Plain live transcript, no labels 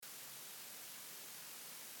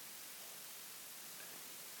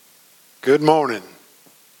Good morning.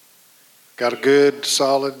 Got a good,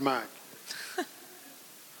 solid mic.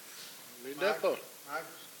 Need that for? Mike,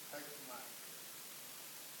 take the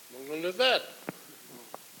mic. Look at that.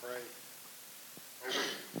 Pray.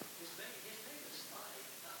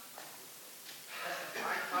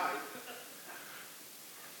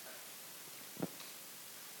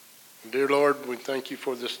 Dear Lord, we thank you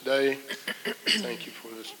for this day. Thank you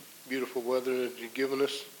for this beautiful weather that you've given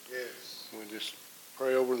us. Yes. We just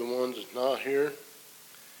pray over the ones that's not here.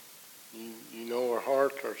 You know our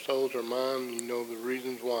hearts, our souls, our mind. You know the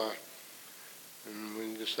reasons why. And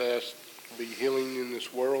we just ask to be healing in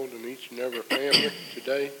this world and each and every family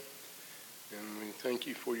today. And we thank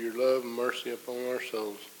you for your love and mercy upon our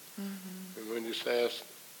souls. And we just ask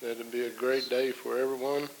that it be a great day for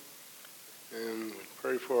everyone. And we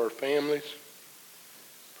pray for our families.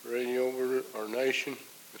 Pray over our nation,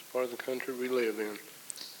 this part of the country we live in.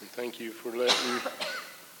 And thank you for letting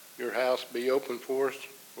your house be open for us,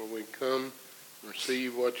 where we come and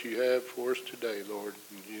receive what you have for us today, Lord.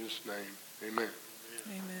 In Jesus' name, amen.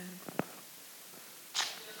 Amen.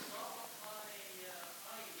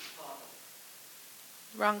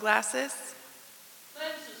 Wrong glasses?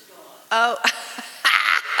 Lenses gone. Oh.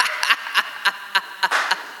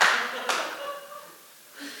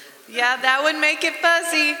 Yeah, that would make it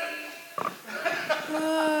fuzzy.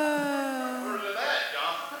 Where's it at,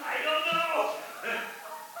 John? I don't know.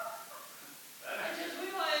 I just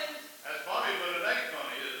realized. That's funny, but it ain't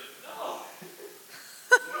funny, is it? No.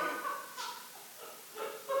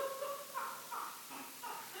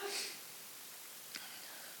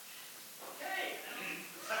 Okay.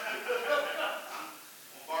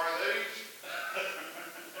 We'll borrow these.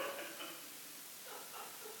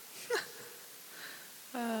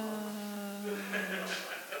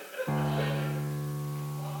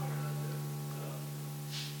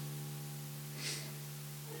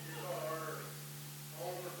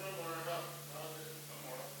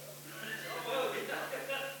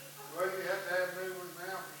 Well, you have to have new ones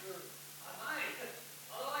now for sure. I might.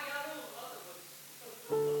 Although I got other ones.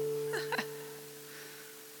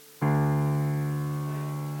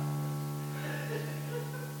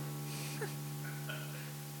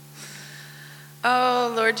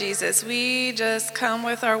 Oh, Lord Jesus, we just come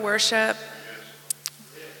with our worship,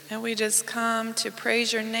 and we just come to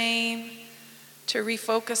praise your name, to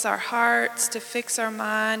refocus our hearts, to fix our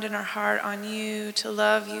mind and our heart on you, to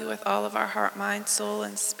love you with all of our heart, mind, soul,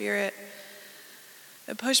 and spirit,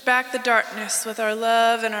 to push back the darkness with our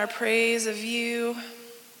love and our praise of you,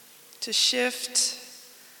 to shift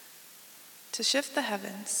the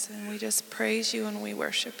heavens. And we just praise you and we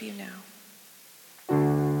worship you now.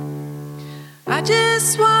 I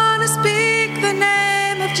just want to speak the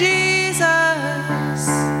name of Jesus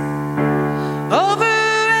over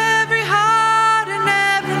every heart and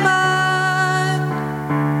every mind,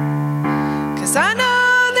 'cause I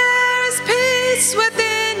know there is peace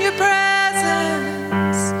within your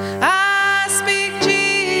presence. I speak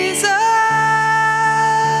Jesus.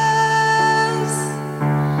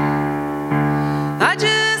 I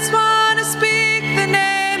just want to speak the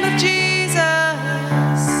name of Jesus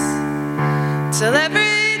till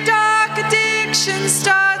every dark addiction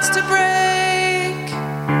starts to break,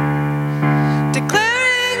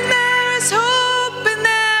 declaring there is hope and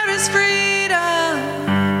there is freedom.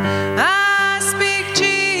 I speak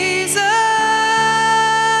Jesus.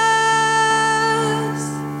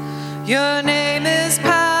 Your name is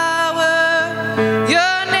power.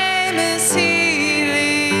 Your name is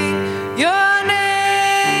healing. Your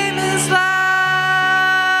name is life.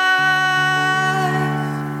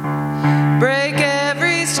 Break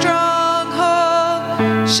every stronghold,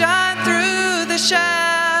 shine through the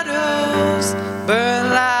shadows, burn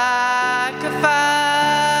like a fire.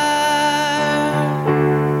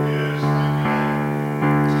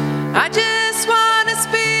 I just want to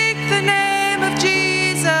speak the name of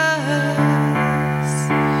Jesus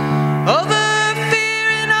over fear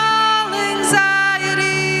and all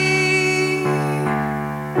anxiety,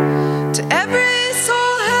 to every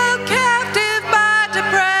soul held captive by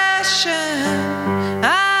depression.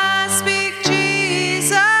 I speak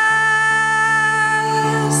Jesus.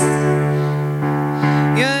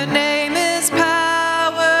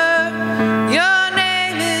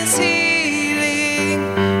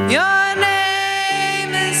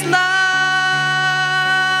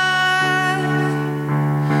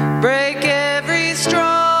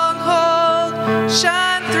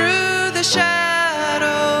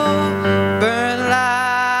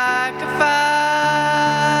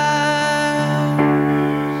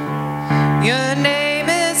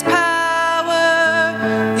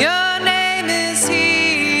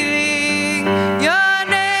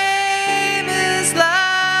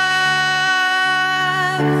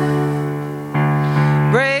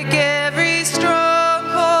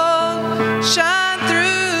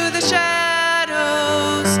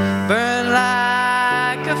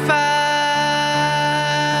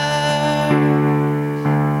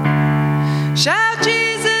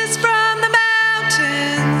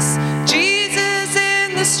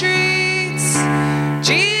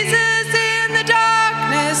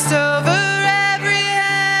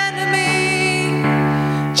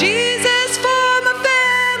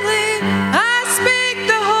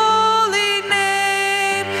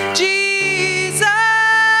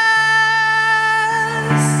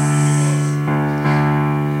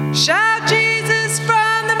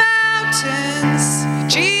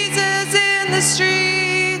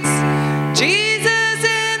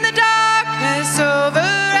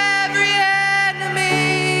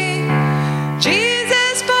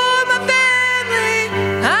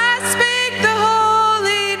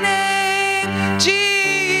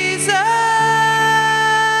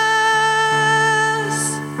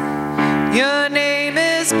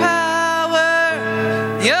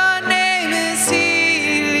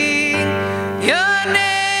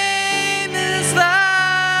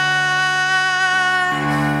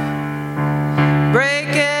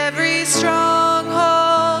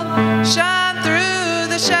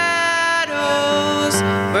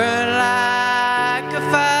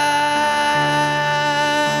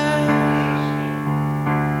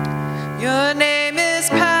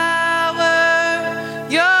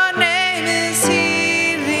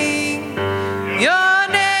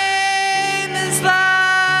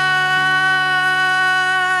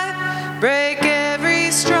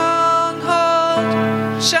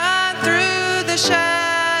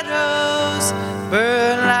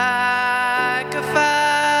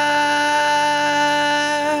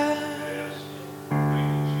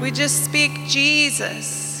 We just speak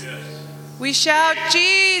Jesus. We shout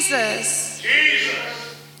Jesus.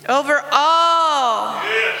 Over all.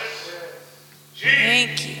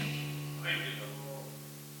 Thank you.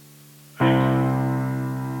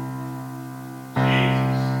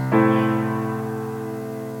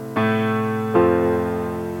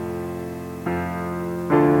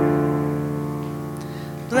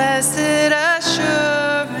 Blessed assurance,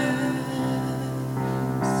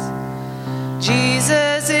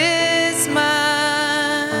 Jesus is mine.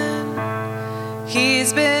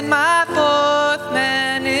 He's been my fourth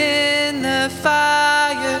man in the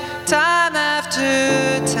fire, time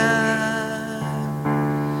after time.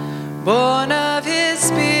 Born of His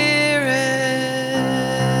Spirit,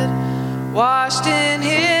 washed in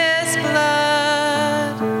His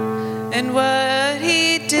blood, and what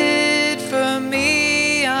He did for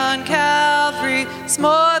me on Calvary is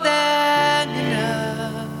more than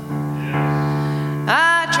enough.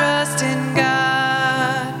 I trust in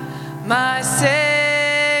God, my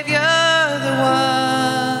Savior, the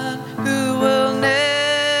one who will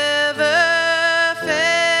never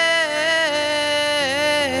fail.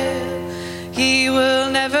 He will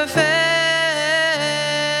never fail.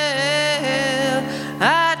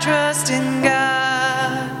 I trust in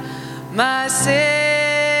God, my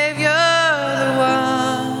Savior, the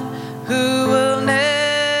one who will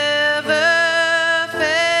never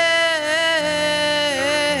fail.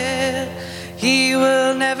 He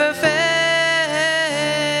will never fail.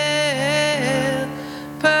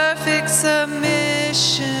 Perfect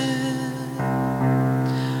submission,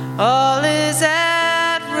 all is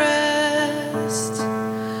at rest.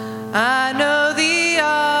 I know the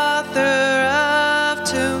author of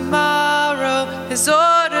tomorrow has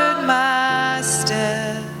ordered my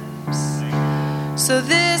steps. So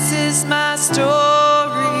this is my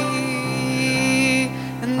story,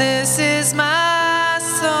 and this is my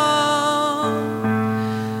song,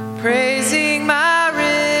 praising my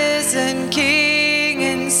risen King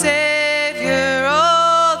and Savior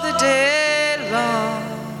all the day long.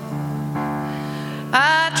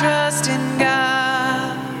 I trust in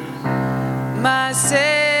God, my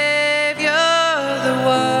Savior, the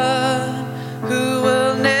one who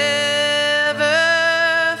will never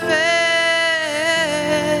fail.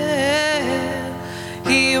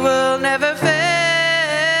 He will never fail.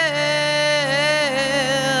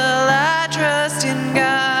 I trust in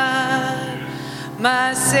God,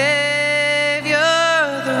 my Savior,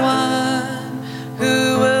 the one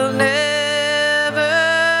who will never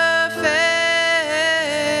fail.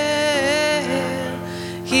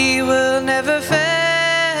 He will never fail.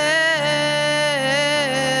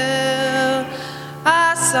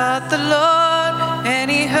 I sought the Lord, and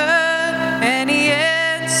He heard, and He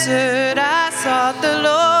answered. I sought the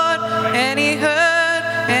Lord, and He heard,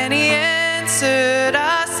 and He answered.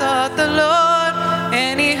 I sought the Lord,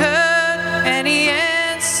 and He heard, and He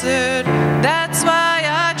answered. That's why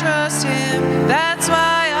I trust Him. That's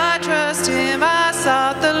why I trust Him. I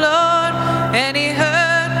sought the Lord, and He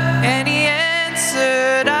heard, and He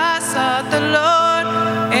answered. I sought the Lord,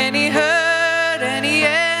 and He heard, and He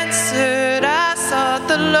answered. I sought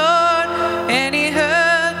the Lord, and He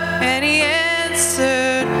heard, and He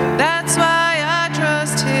answered. That's why I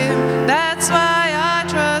trust Him. That's why I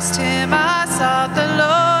trust Him. I sought the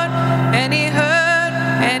Lord, and He heard,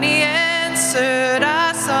 and He answered.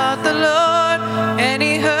 I sought the Lord, and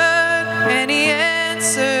He heard, and He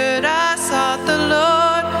answered. I sought the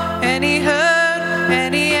Lord, and He heard,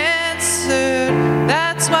 and He answered.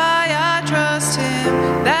 That's why I trust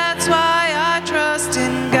Him. That's why I trust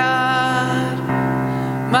in God,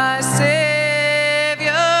 my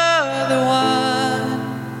Savior, the one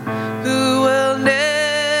who will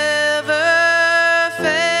never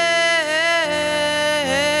fail.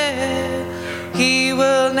 He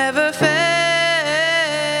will never fail.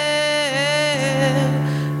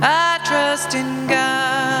 I trust in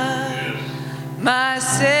God, my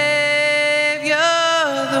Savior,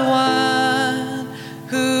 the one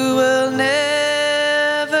who will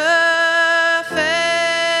never fail.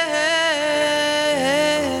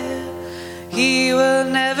 He will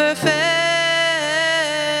never fail.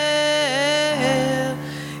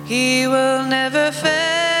 He will never fail.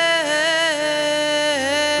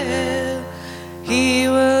 He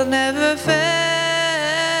will never fail.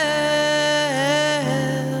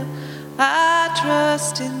 I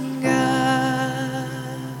trust in God.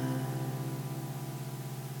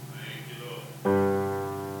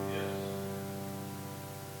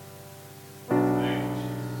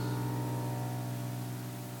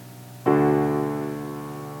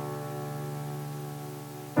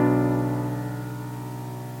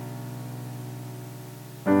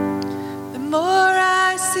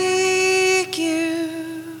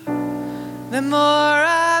 the more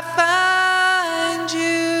I find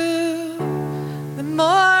you, the more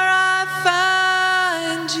I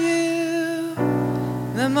find you,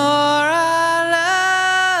 the more I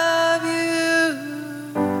love you,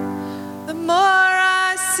 the more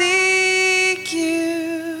I seek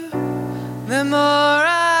you, the more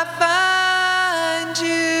I find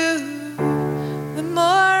you, the more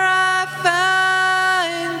I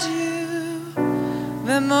find you,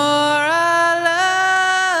 the more I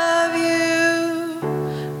love you.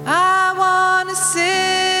 I want to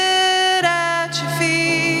sit at your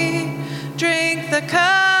feet, drink the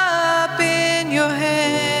cup in your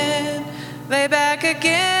hand, lay back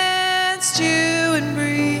against you and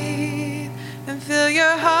breathe, and feel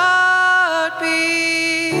your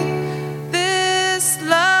heartbeat. This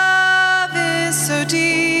love is so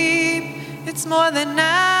deep, it's more than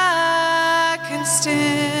I can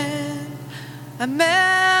stand. I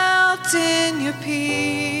melt in your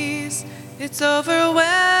peace, it's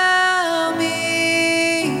overwhelming.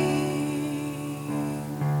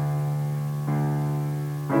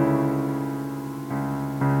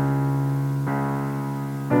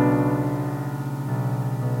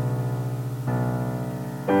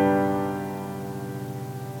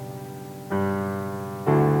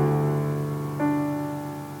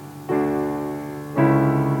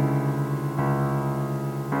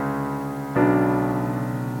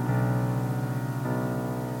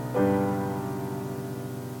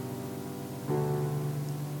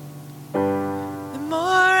 The more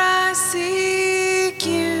I seek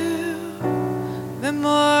you, the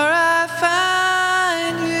more I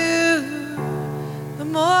find you, the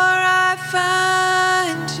more I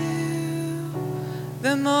find you,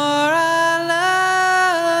 the more I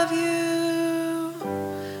love you,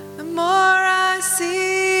 the more I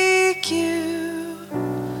seek you,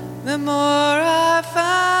 the more I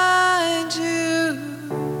find you,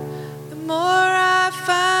 the more I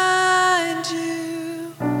find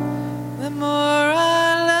you, the more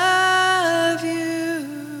I love you.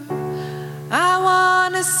 I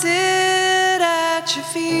want to sit at your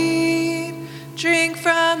feet, drink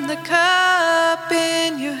from the cup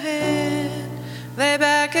in your hand, lay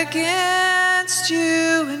back against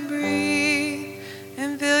you and breathe,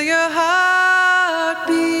 and feel your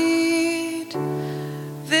heartbeat.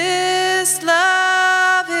 This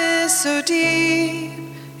love is so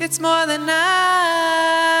deep, it's more than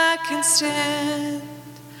I can stand.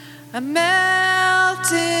 I melt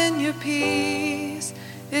in your peace,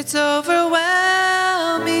 it's overwhelming.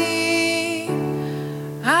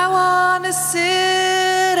 I want to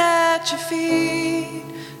sit at your feet,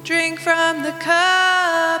 drink from the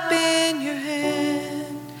cup in your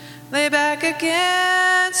hand, lay back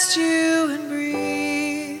against you and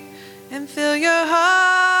breathe, and feel your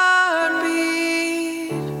heartbeat.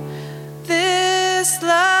 This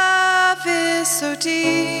love is so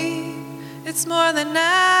deep, it's more than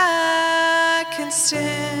I can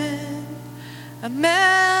stand. I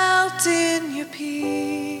melt in your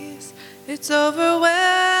peace, it's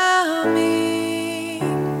overwhelming.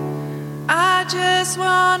 I just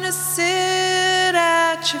want to sit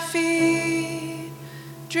at your feet,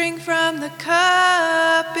 drink from the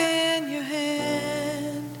cup in your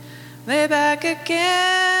hand, lay back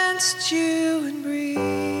against you and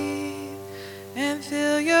breathe, and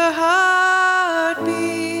feel your heartbeat.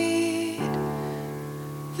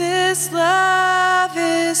 This love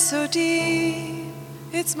is so deep,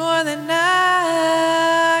 it's more than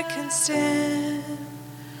I can stand.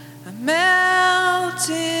 I melt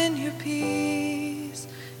in your peace,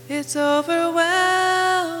 it's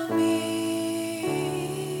overwhelming.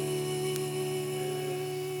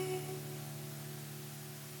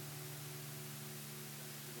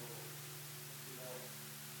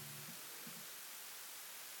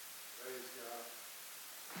 Praise God.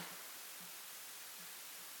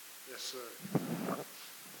 Yes, sir.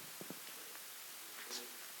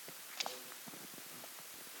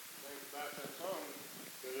 Think about that song.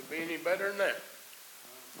 Could it be any better than that?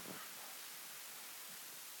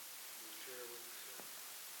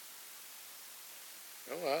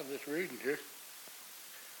 Oh, I'm just reading here.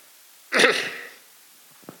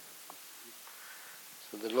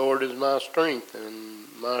 So the Lord is my strength and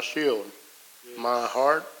my shield. Yes. My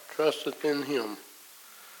heart trusteth in him,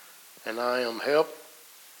 and I am helped.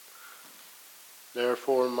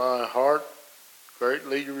 Therefore my heart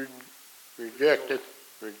greatly rejoiceth,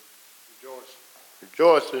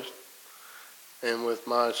 and with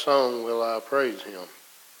my song will I praise him.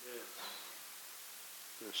 Yes.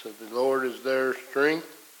 And so the Lord is their strength,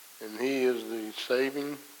 and he is the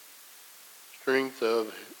saving strength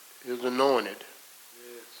of his anointed.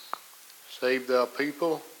 Yes. Save thy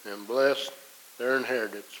people and bless their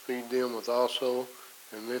inheritance. Feed them with also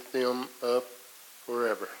and lift them up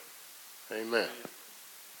forever. Amen.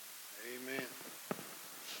 Amen.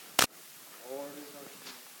 Lord is our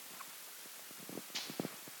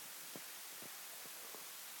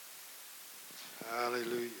King.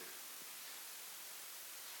 Hallelujah.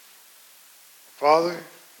 Father,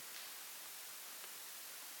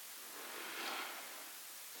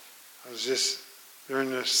 I was just during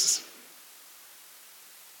this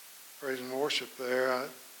praise and worship there, I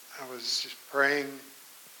was just praying.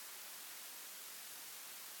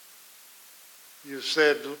 You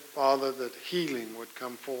said, Father, that healing would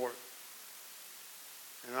come forth.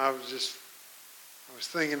 And I was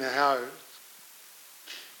thinking of how it's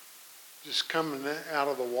just coming out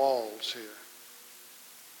of the walls here.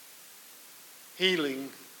 Healing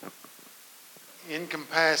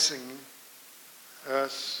encompassing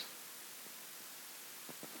us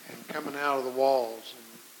and coming out of the walls and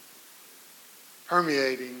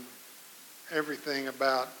permeating everything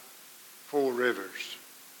about Four Rivers.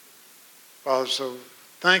 Father, so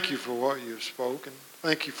thank you for what you've spoken.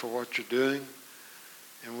 Thank you for what you're doing.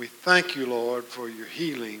 And we thank you, Lord, for your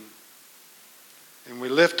healing. And we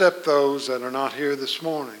lift up those that are not here this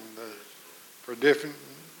morning for different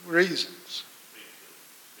reasons.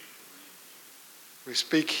 We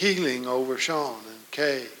speak healing over Sean and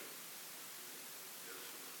Kay.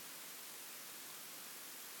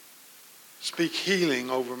 Speak healing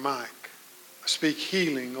over Mike. Speak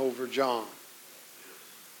healing over John.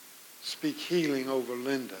 Speak healing over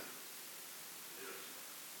Linda.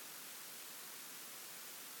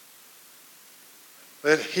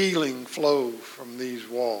 Let healing flow from these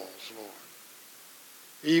walls, Lord,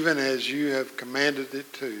 even as you have commanded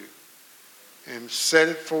it to, and set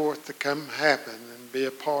it forth to come happen and be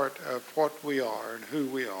a part of what we are and who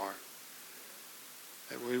we are,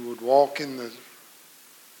 that we would walk in the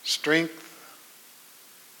strength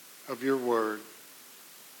of your word.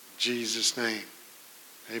 In Jesus' name.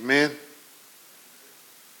 Amen.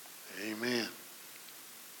 Amen.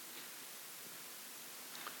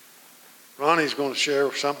 Ronnie's going to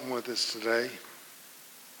share something with us today.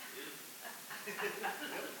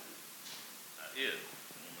 Yeah.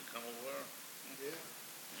 Want to come over there? Yeah.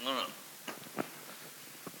 No.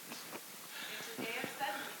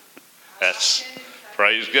 That's,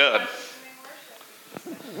 praise God.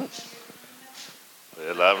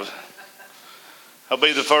 Well, I'll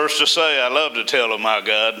be the first to say I love to tell of my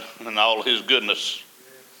God and all his goodness,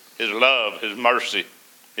 his love, his mercy,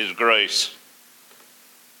 his grace.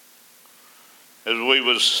 As we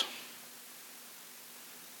was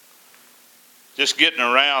just getting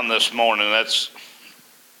around this morning, that's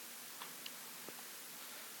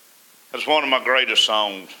one of my greatest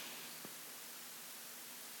songs.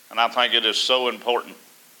 And I think it is so important.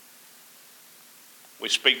 We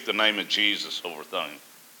speak the name of Jesus over things.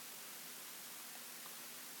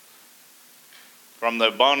 From the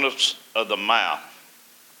abundance of the mouth,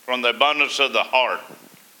 from the abundance of the heart,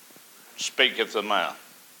 speaketh the mouth.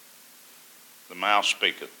 The mouth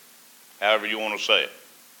speaketh, however you want to say it.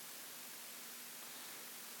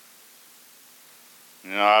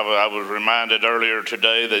 You know, I was reminded earlier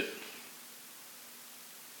today that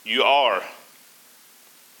you are.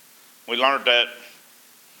 We learned that,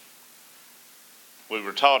 we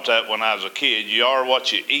were taught that when I was a kid. You are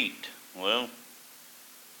what you eat. Well,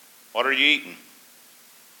 what are you eating?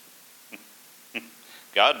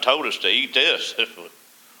 God told us to eat this. If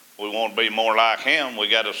we want to be more like him, we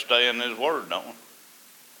got to stay in his word, don't we?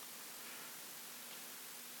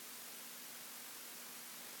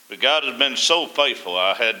 But God has been so faithful.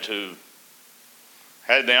 I had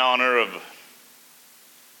the honor of,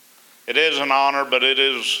 it is an honor, but it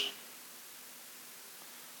is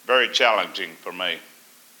very challenging for me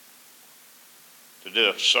to do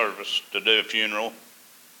a service, to do a funeral.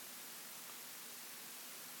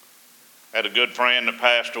 I had a good friend that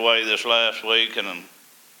passed away this last week, and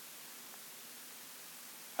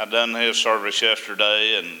I done his service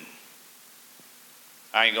yesterday, and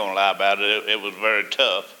I ain't gonna lie about it. It was very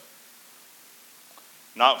tough.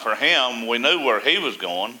 Not for him. We knew where he was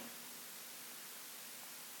going.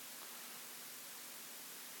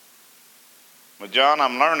 But John,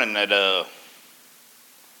 I'm learning that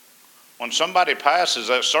when somebody passes,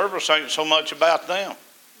 that service ain't so much about them.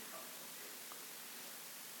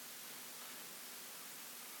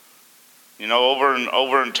 You know,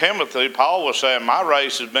 over in Timothy, Paul was saying, my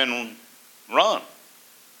race has been run.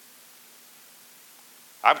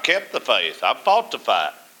 I've kept the faith. I've fought the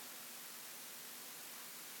fight.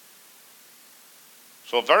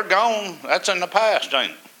 So if they're gone, that's in the past,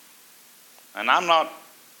 ain't it? And I'm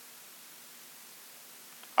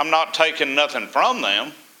not taking nothing from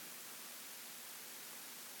them.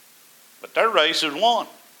 But their race is won.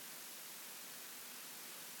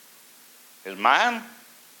 Is mine?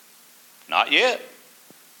 Not yet.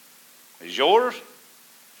 Is yours?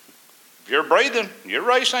 If you're breathing, your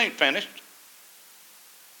race ain't finished.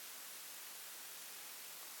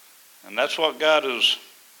 And that's what God has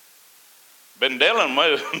been dealing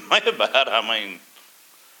with me about. I mean,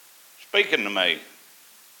 speaking to me.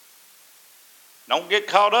 Don't get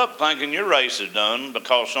caught up thinking your race is done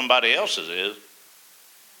because somebody else's is.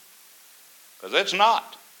 Because it's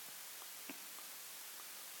not.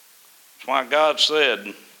 That's why God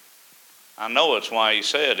said, I know it's why he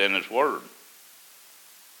said in his word,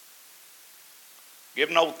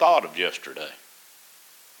 give no thought of yesterday.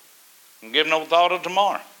 And give no thought of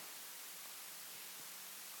tomorrow.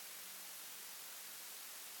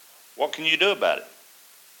 What can you do about it?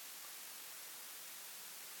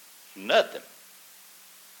 Nothing.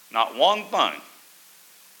 Not one thing.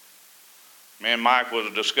 Me and Mike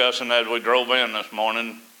was discussing as we drove in this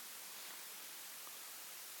morning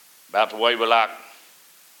about the way we like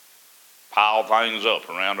pile things up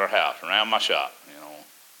around our house, around my shop, you know.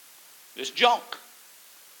 It's junk.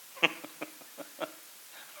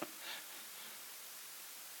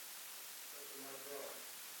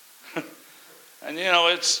 And you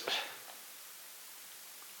know,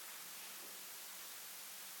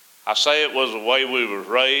 I say it was the way we were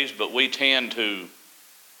raised, but we tend to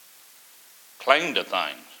cling to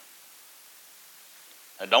things.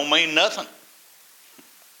 That don't mean nothing.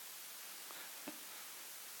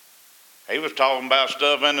 He was talking about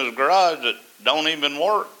stuff in his garage that don't even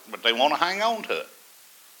work, but they want to hang on to it.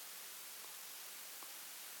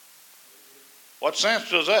 What sense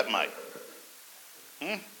does that make?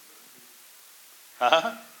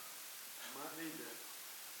 Huh?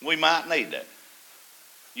 We might need that.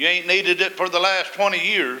 You ain't needed it for the last 20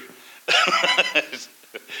 years.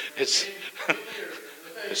 It's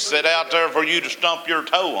set out there for you to stump your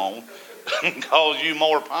toe on and cause you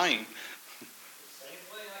more pain. Same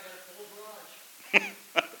thing, I got a full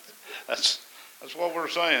garage. That's what we're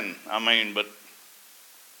saying. I mean, but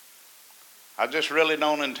I just really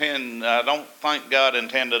don't think God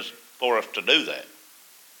intended for us to do that.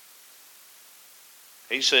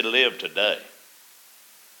 He said, live today.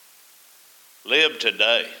 Live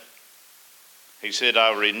today. He said,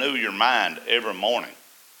 I renew your mind every morning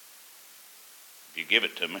if you give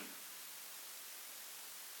it to me.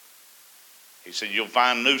 He said, you'll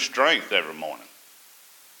find new strength every morning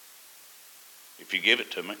if you give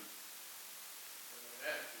it to me.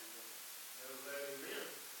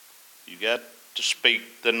 You got to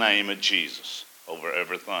speak the name of Jesus over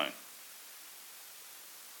everything.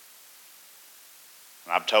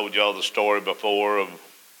 I've told y'all the story before of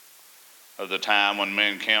the time when me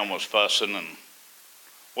and Kim was fussing, and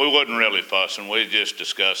we wasn't really fussing, we was just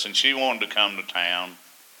discussing. She wanted to come to town.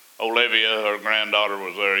 Olivia, her granddaughter,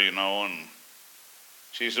 was there, you know, and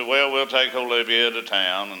she said, well, we'll take Olivia to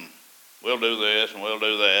town, and we'll do this, and we'll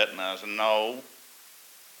do that. And I said, no,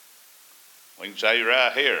 we can stay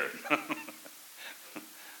right here.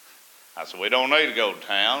 I said, we don't need to go to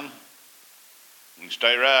town. We can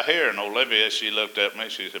stay right here. And Olivia, she looked at me,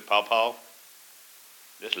 she said, Pawpaw,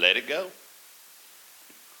 just let it go.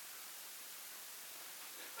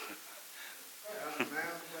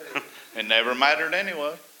 It never mattered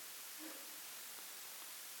anyway.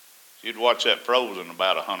 You'd watch that Frozen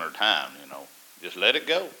about 100 times, you know. Just let it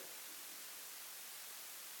go.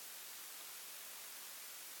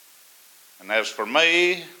 And as for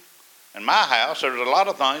me and my house, there's a lot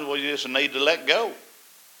of things we just need to let go.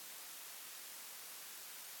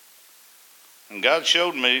 And God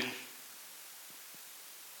showed me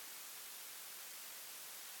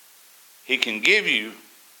He can give you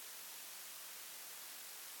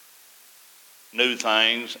new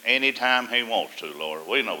things anytime He wants to, Lord.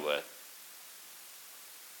 We know that.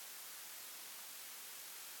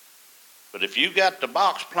 But if you got the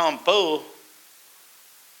box plumb full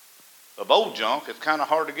of old junk, it's kind of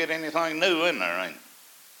hard to get anything new in there, ain't it?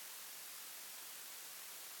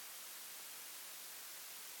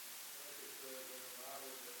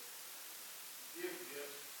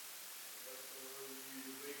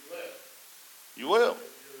 You will.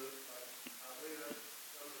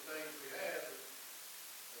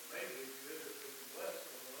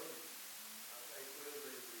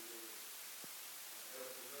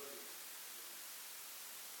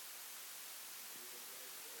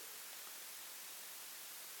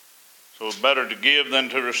 So it's better to give than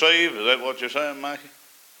to receive? Is that what you're saying, Mikey?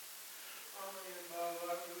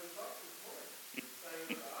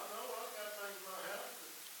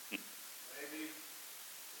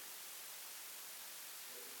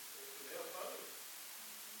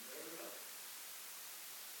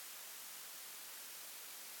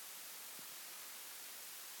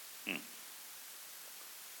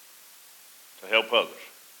 help others.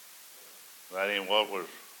 That ain't what we're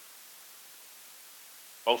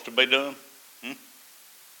supposed to be doing?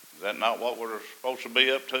 Is that not what we're supposed to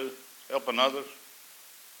be up to? Helping others?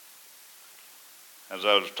 As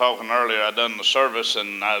I was talking earlier, I done the service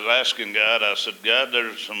and I was asking God, I said, God,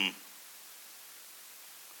 there's some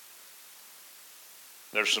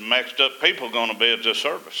mixed up people going to be at this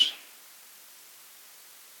service.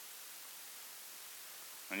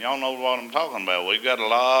 And y'all know what I'm talking about. We've got a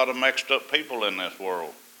lot of mixed up people in this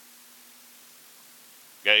world.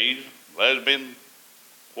 Gays, lesbian,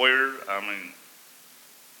 queer,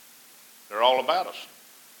 they're all about us.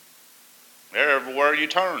 They're everywhere you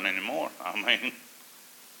turn anymore.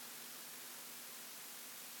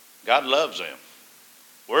 God loves them.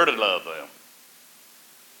 We're to love them.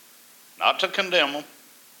 Not to condemn them.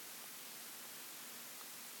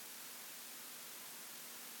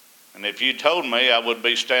 And if you told me I would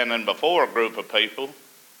be standing before a group of people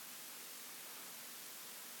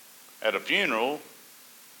at a funeral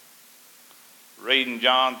reading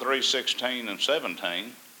John 3:16 and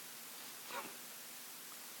 17,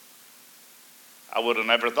 I would have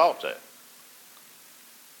never thought that.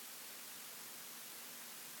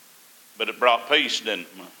 But it brought peace, didn't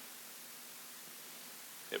it?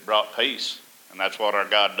 It brought peace. And that's what our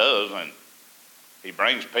God does. And He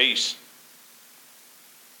brings peace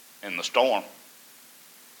in the storm.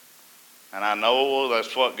 And I know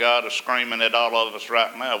that's what God is screaming at all of us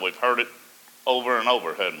right now. We've heard it over and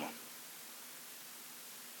over, haven't we?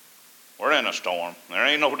 We're in a storm. There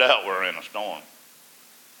ain't no doubt we're in a storm.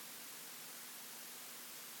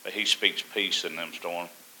 But He speaks peace in them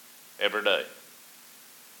storms every day.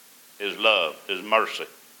 His love, His mercy.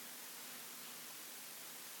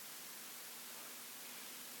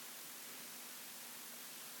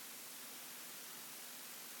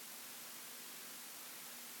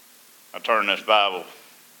 I turn this Bible,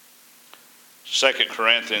 2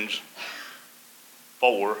 Corinthians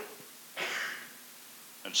 4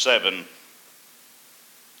 and 7.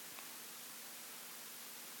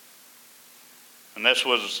 And this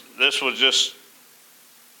was just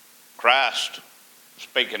Christ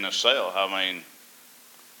speaking Himself.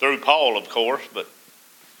 Through Paul, of course, but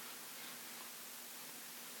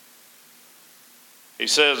he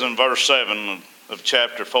says in verse 7 of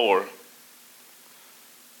chapter 4,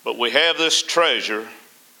 but we have this treasure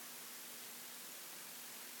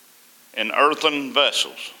in earthen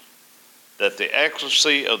vessels, that the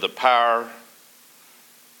excellency of the power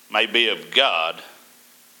may be of God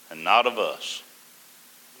and not of us.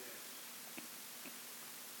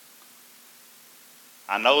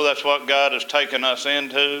 I know that's what God has taken us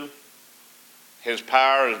into. His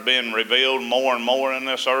power is being revealed more and more in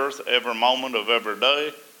this earth every moment of every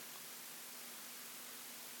day.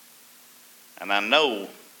 And I know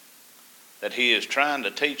that He is trying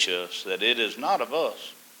to teach us that it is not of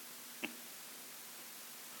us.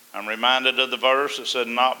 I'm reminded of the verse that said,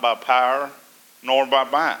 not by power nor by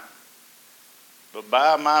might, but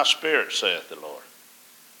by my Spirit, saith the Lord.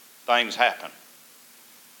 Things happen.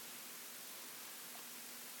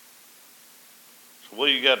 So what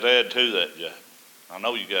you got to add to that, Jack? I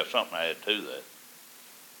know you got something to add to that.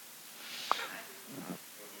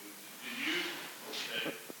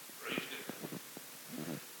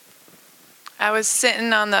 I was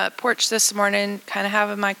sitting on the porch this morning, kind of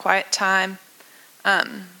having my quiet time.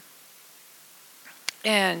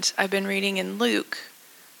 And I've been reading in Luke.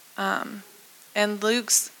 And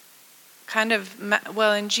Luke's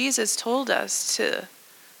and Jesus told us to,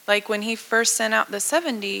 like when He first sent out the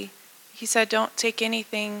 70, He said, don't take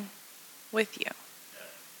anything with you.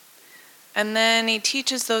 And then He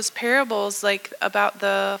teaches those parables like about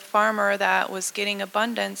the farmer that was getting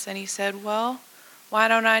abundance. And He said, well, why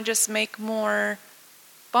don't I just make more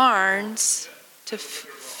barns to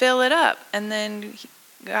fill it up? And then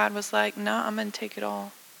God was like, no, I'm going to take it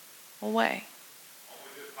all away.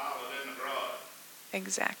 We just pile it in the garage.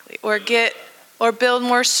 Exactly. Or build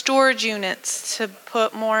more storage units to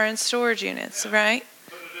put more in storage units, right?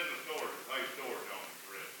 Put it in the storage, make storage on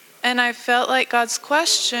it. And I felt like God's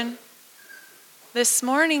question this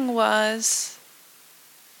morning was,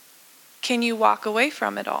 can you walk away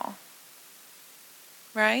from it all?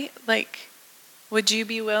 Right? Like, would you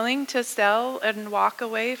be willing to sell and walk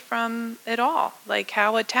away from it all? Like,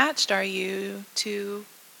 how attached are you to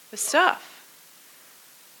the stuff?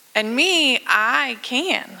 And me, I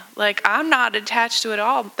can. Like, I'm not attached to it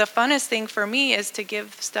all. The funnest thing for me is to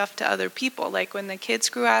give stuff to other people. Like, when the kids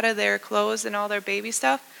grew out of their clothes and all their baby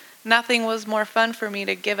stuff, nothing was more fun for me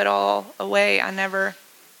to give it all away. I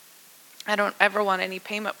don't ever want any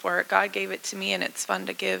payment for it. God gave it to me, and it's fun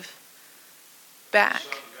to give back.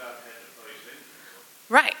 Something God had to place in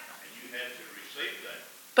you. Right. And you had to receive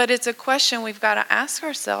but it's a question we've got to ask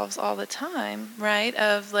ourselves all the time, right?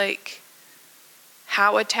 Of like,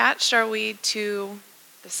 how attached are we to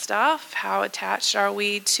the stuff? How attached are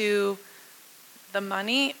we to the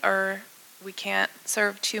money? Or we can't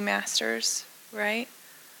serve two masters, right?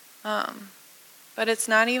 But it's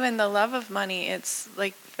not even the love of money. It's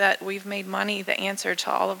like that we've made money the answer to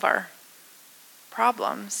all of our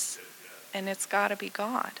problems. And it's got to be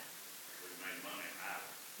God.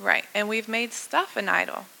 Right. And we've made stuff an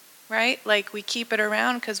idol, right? Like we keep it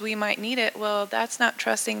around because we might need it. Well, that's not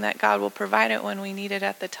trusting that God will provide it when we need it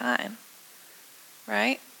at the time,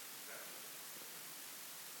 right?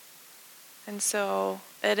 And so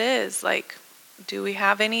it is like, do we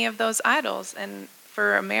have any of those idols? And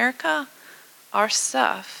for America, our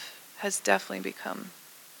stuff has definitely become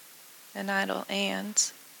an idol.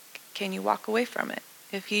 And can you walk away from it?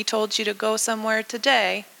 If he told you to go somewhere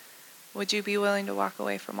today, would you be willing to walk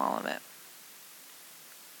away from all of it?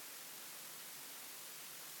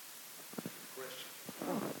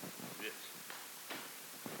 Yes.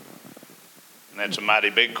 And that's a mighty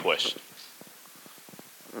big question.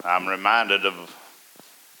 I'm reminded of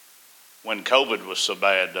when COVID was so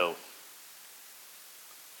bad, though.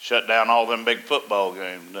 Shut down all them big football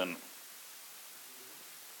games, didn't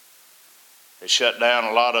it? It shut down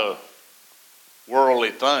a lot of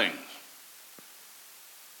worldly things.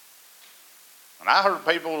 And I heard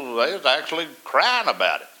people, they was actually crying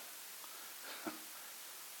about it.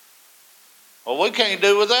 Well, we can't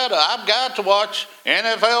do without it. I've got to watch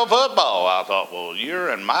NFL football. I thought, well, you're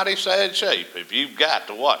in mighty sad shape if you've got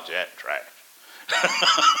to watch that trash.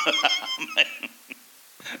 I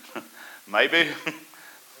mean, maybe.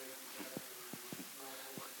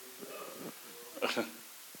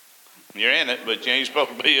 You're in it, but you ain't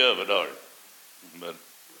supposed to be of it, are you? But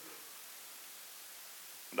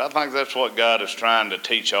I think that's what God is trying to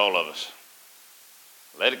teach all of us.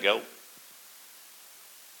 Let it go.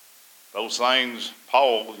 Those things,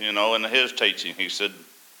 Paul, in his teaching, he said,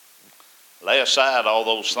 lay aside all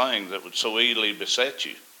those things that would so easily beset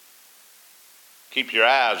you. Keep your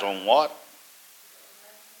eyes on what?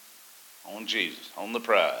 On Jesus, on the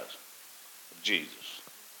prize of Jesus.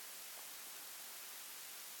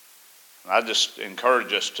 And I just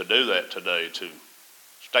encourage us to do that today, to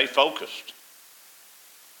stay focused.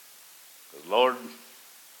 Because Lord,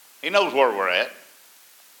 he knows where we're at.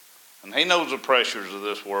 And he knows the pressures of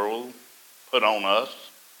this world put on us.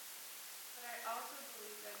 But I also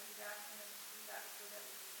believe that he's asking us to do that so that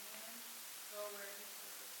we can go where he's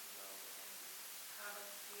supposed us to go and have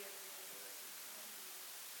us be as able as he can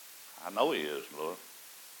be. I know he is, Lord.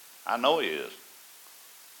 I know he is.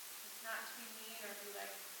 It's not to be mean or be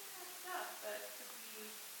like, stuff, but to be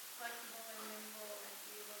flexible and nimble and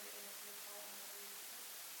be able to answer the call whenever he's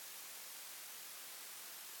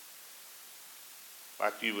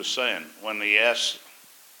Like you were saying,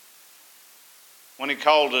 when he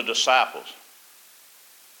called the disciples,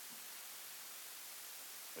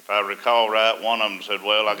 if I recall right, one of them said,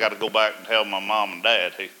 well, I got to go back and tell my mom and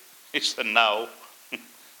dad. He said, no,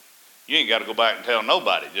 you ain't got to go back and tell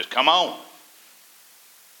nobody. Just come on.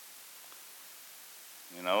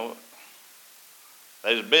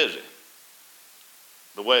 They was busy.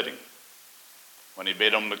 The wedding, when he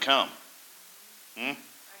bid them to come. I just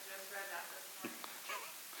read that this morning.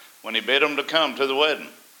 When he bid them to come to the wedding.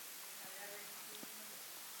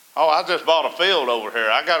 Oh, I just bought a field over here.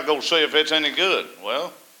 I got to go see if it's any good.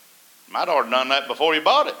 Well, might have done that before you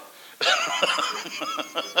bought it.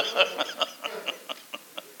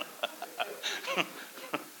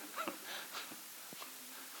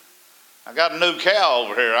 I got a new cow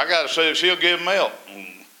over here. I got to see if she'll give milk.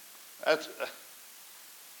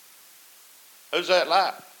 Who's that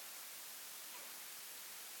like?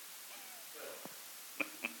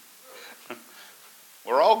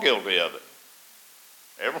 We're all guilty of it.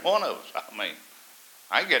 Every one of us. I mean,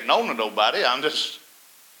 I ain't getting on to nobody. I'm just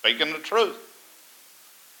speaking the truth.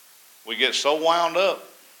 We get so wound up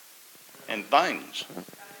in things.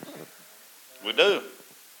 We do.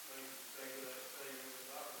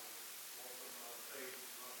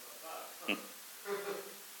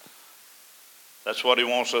 That's what he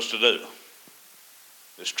wants us to do,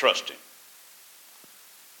 is trust him.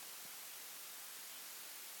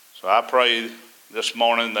 So I pray this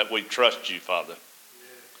morning that we trust you, Father.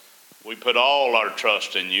 We put all our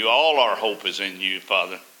trust in you. All our hope is in you,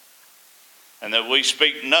 Father. And that we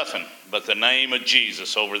speak nothing but the name of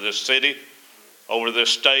Jesus over this city, over this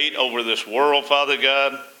state, over this world, Father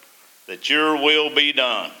God, that your will be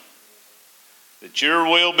done. That your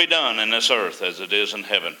will be done in this earth as it is in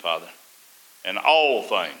heaven, Father. In all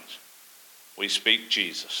things, we speak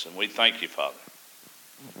Jesus. And we thank you, Father.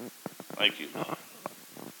 Thank you, Lord.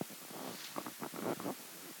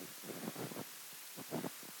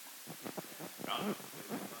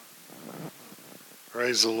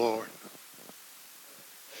 Praise the Lord.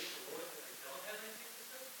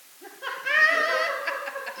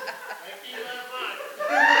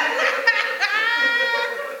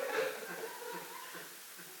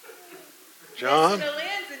 John, Mr.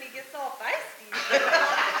 Lenz and he gets all feisty.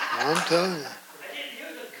 I'm telling you. I didn't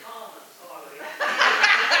hear the comments, sorry.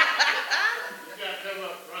 You gotta come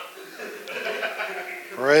up front.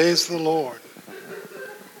 Praise the Lord.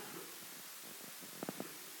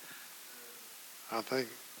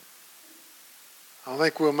 I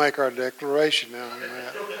think we'll make our declaration now on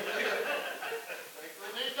that.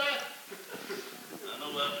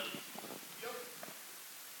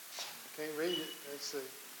 Can't read it. Let's see.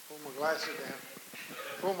 Pull my glasses down.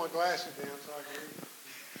 Pull my glasses down so I can read it.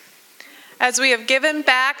 As we have given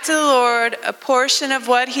back to the Lord a portion of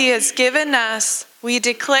what he has given us, we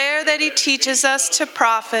declare that he teaches us to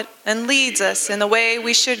profit and leads us in the way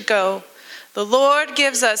we should go. The Lord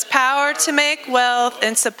gives us power to make wealth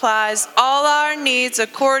and supplies all our needs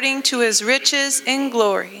according to his riches in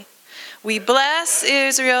glory. We bless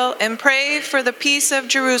Israel and pray for the peace of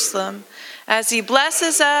Jerusalem. As he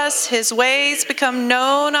blesses us, his ways become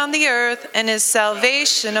known on the earth and his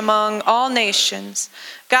salvation among all nations.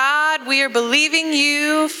 God, we are believing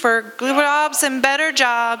you for jobs and better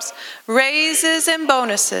jobs, raises and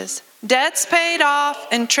bonuses, debts paid off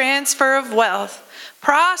and transfer of wealth,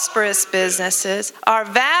 prosperous businesses, our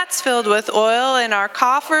vats filled with oil and our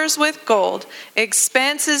coffers with gold,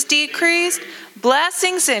 expenses decreased,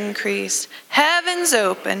 blessings increased, heavens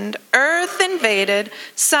opened, earth invaded,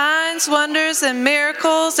 signs, wonders, and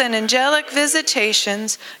miracles and angelic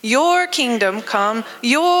visitations. Your kingdom come,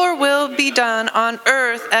 your will be done on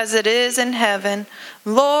earth as it is in heaven.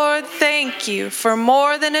 Lord, thank you for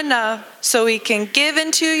more than enough so we can give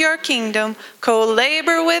into your kingdom,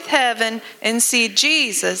 co-labor with heaven, and see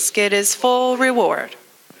Jesus get his full reward.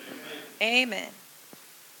 Amen.